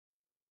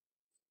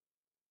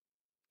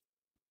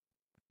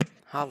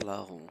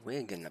Hello,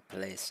 we're gonna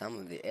play some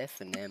of the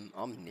F&M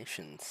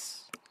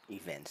Omniscience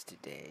events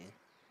today.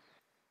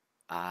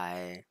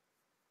 I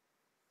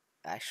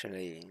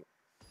actually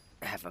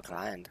have a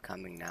client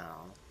coming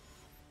now,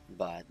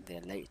 but they're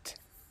late.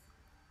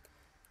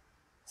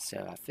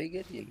 So I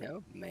figured,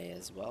 may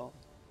as well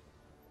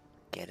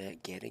get a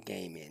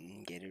game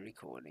in, get a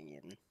recording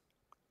in.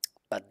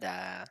 But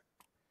yeah,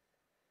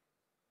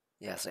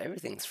 so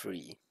everything's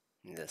free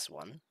in this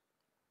one,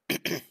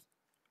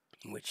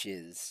 which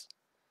is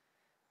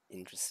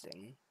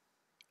interesting.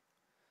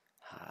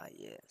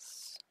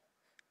 Yes.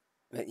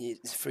 But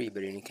it's free,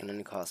 but you can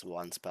only cast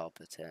one spell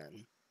per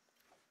turn.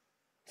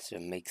 So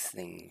it makes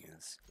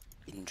things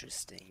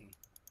interesting.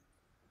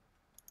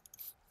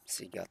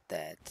 So you got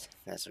that.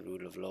 That's a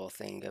rule of law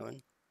thing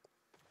going.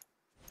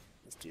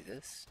 Let's do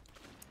this.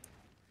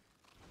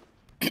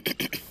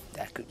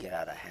 That could get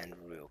out of hand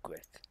real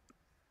quick.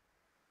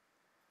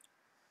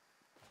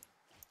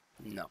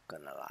 Not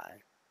gonna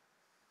lie.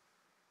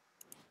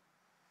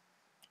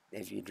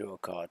 If you draw a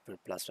card,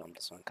 put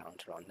 +1/+1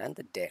 counter on, then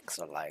the decks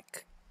are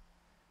like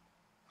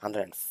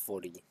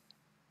 140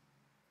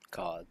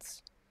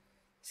 cards.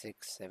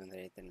 6, 7,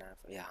 8, 9,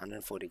 4, yeah,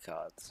 140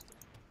 cards.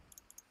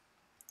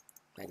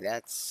 Like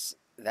that's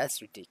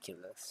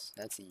ridiculous.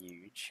 That's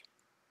huge.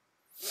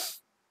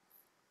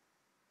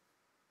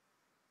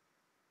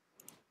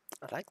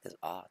 I like this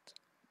art.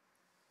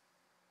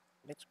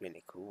 It looks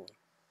really cool.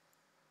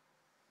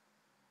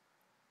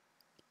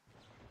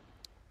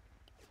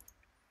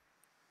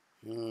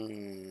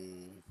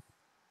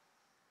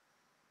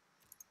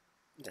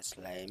 That's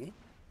lame.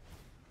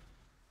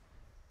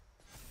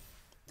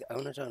 The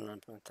owner don't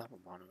on the top or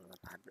bottom of the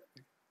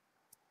library.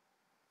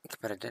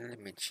 But I didn't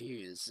let me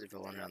choose if I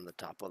wanted on the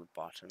top or the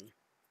bottom.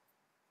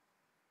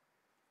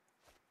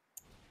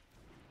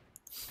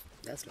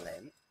 That's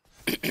lame.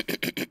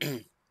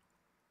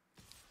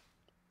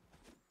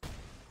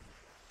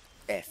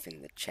 F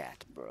in the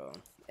chat, bro.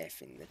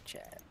 F in the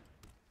chat.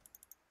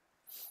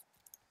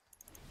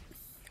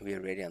 We're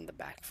already on the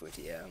back foot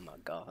here. Oh my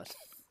god.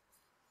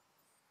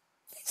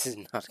 This is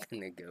not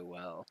gonna go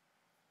well.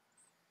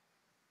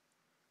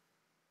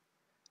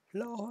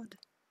 Lord.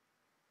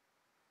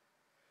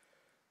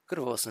 Could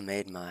have also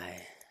made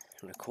my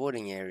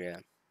recording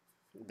area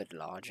a bit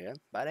larger,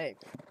 but hey,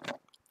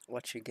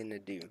 what you gonna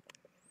do?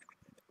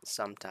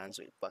 Sometimes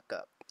we fuck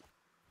up.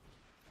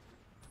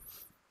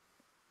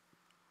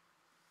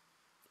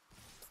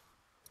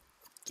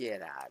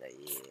 Get out of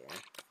here.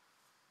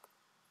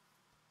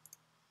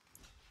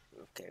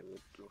 Okay,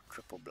 we'll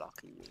triple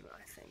block you,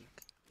 I think.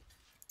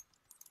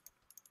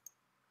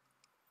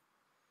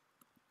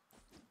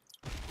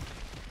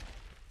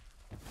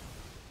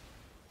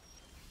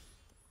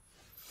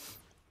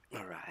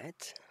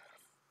 Alright.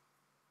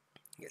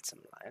 Get some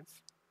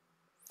life.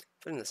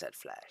 Putting this at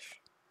flash.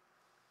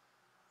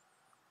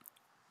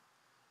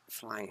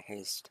 Flying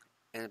haste.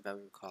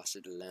 Anybody who cast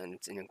it alone,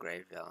 it's in a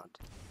graveyard.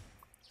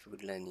 If you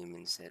would learn him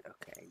instead,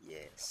 okay,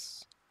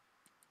 yes.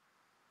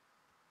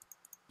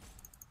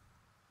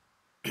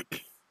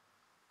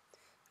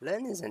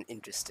 Learn is an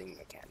interesting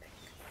mechanic.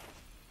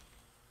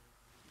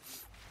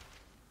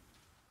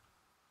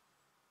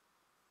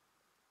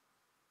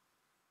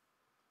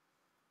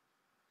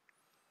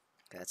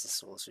 That's a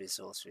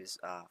sorceries.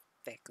 Ah,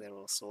 feck, they're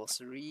all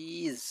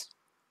sorceries.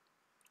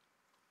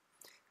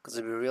 Because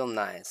it'd be real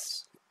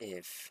nice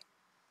if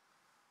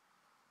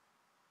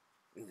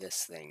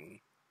this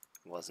thing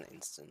was an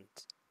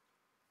instant.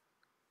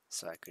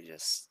 So I could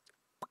just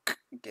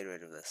get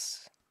rid of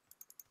this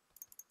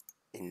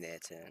in their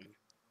turn.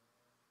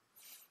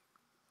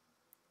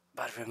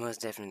 But we're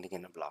most definitely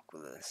gonna block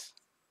with this.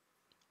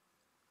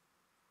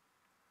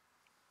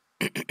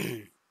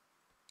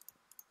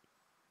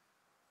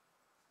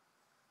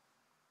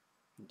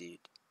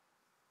 Dude.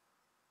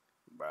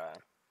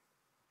 Bruh.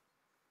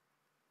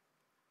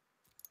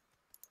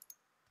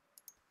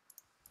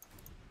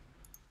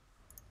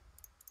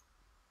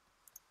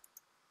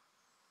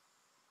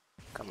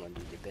 Come on,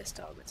 dude, the best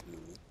target's me.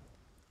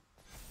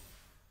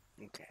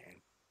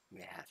 Okay, we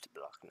have to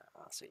block now.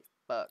 I'll see.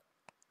 Fuck.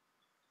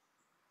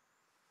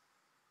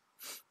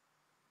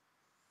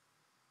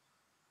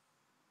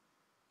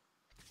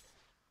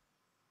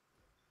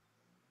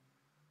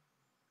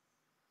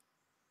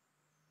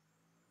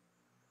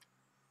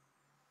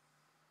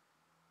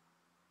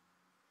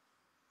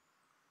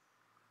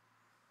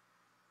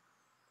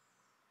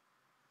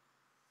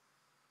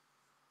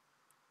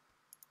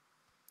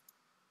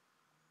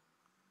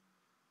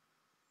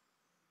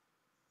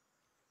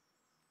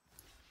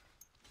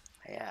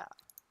 Yeah,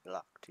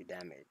 block 2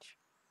 damage.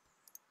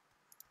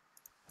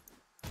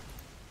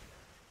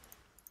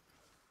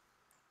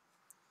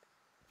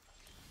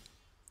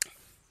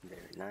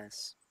 Very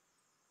nice.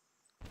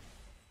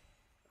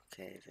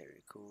 Okay,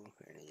 very cool.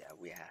 And yeah,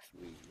 we have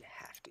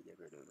to get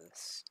rid of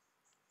this.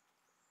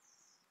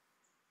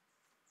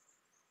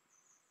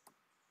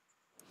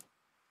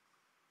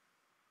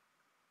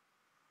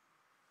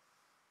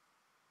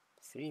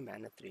 Three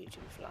mana,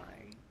 3/2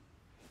 flying.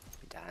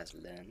 It has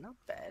learn, not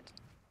bad.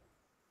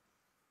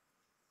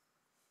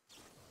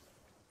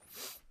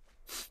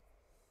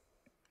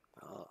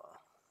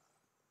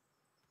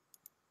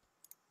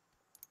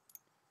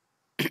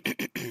 I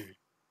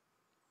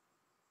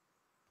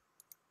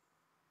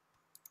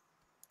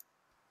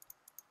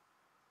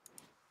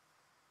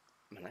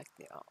like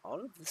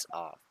all of this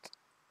art.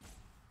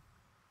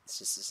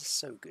 This is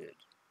so good.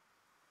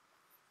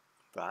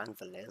 Brian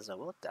Valeza,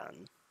 well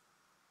done.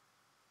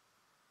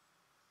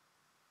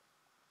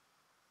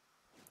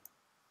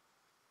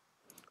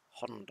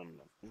 Honda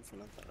of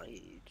Infinite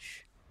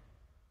Rage.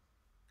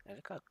 And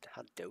look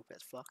how dope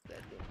as fuck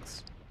that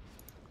looks.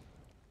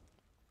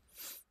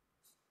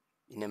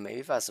 You know, maybe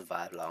if I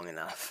survive long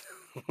enough,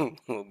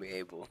 we'll be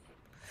able.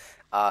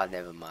 Ah,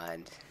 never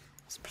mind.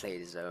 He's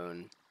played his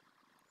own.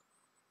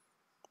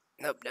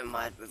 Nope, never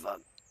mind. We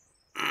fucked.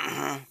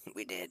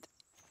 We did.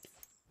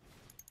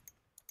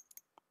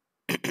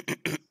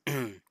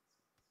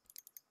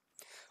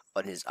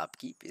 On his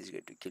upkeep, he's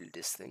going to kill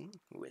this thing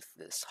with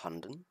this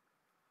Hunden.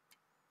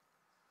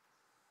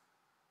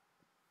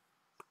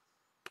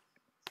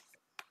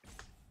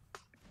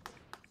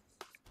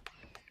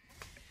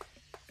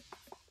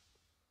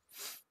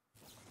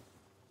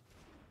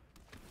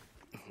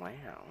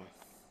 Wow.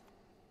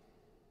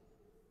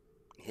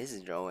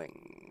 He's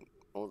drawing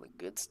all the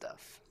good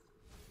stuff.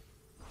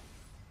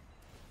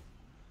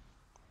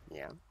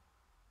 Yeah.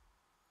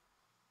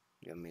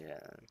 You want me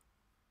to...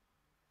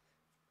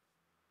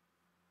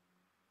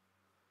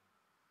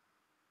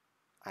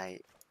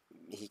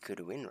 He could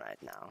win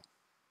right now.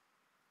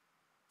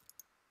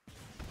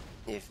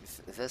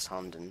 If this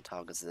Honden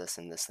targets this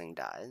and this thing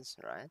dies,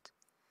 right?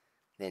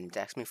 Then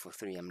attacks me for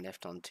 3, I'm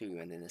left on 2,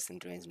 and then this thing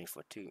drains me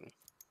for 2.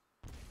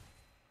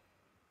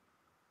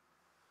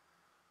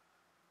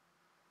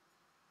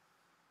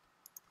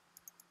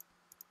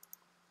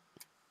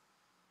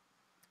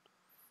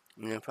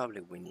 You'll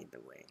probably win either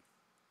way.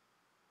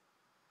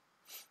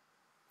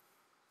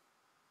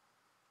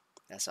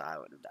 That's how I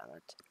would have done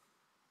it.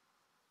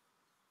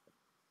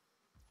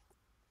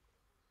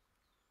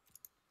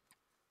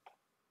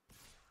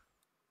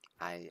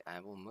 I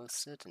will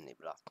most certainly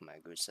block my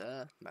good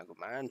sir, my good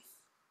man.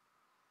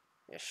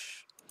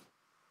 Yes.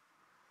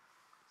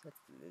 Is that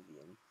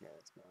Vivian? No,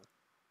 it's not.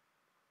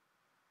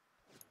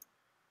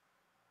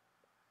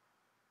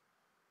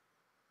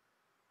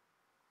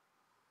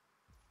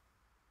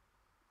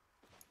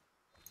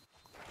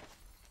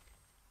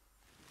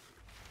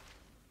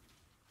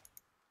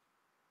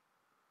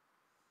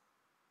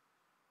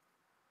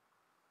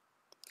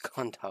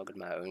 Can't target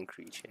my own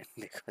creature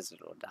because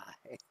it'll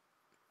die.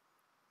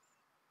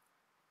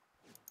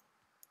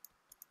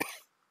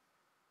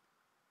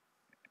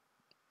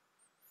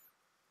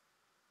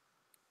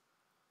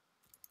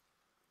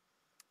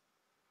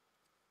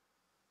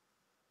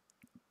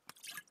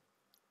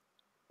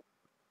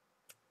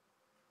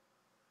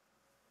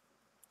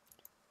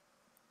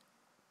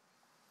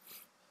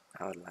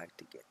 I would like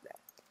to get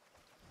that.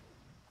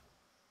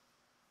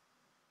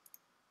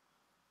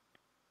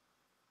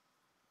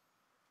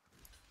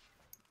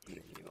 And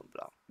then you'll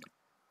block.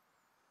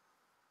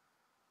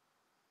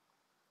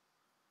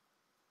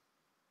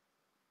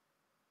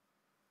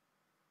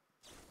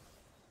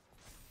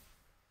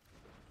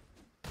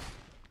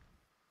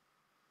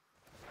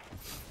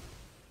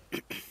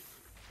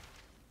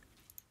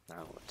 I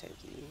will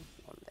take you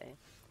one day.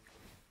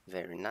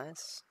 Very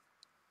nice.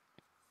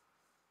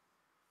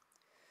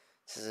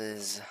 This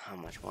is how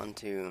much? 1,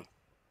 2,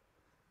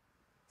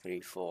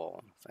 3,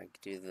 4. If I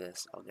do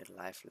this, I'll get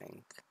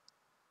lifelink.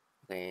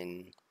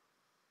 Then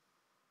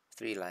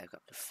 3 life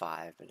up to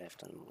 5, but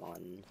left on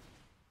 1.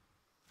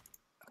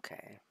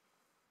 Okay.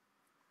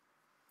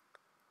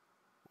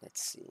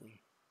 Let's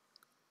see.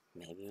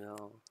 Maybe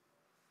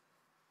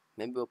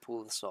we'll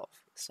pull this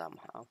off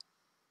somehow.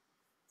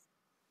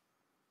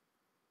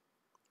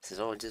 This is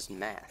all just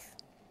math.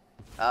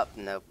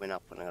 Nope, we're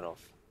not pulling it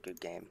off.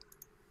 Good game.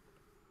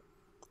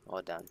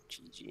 All done.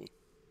 GG.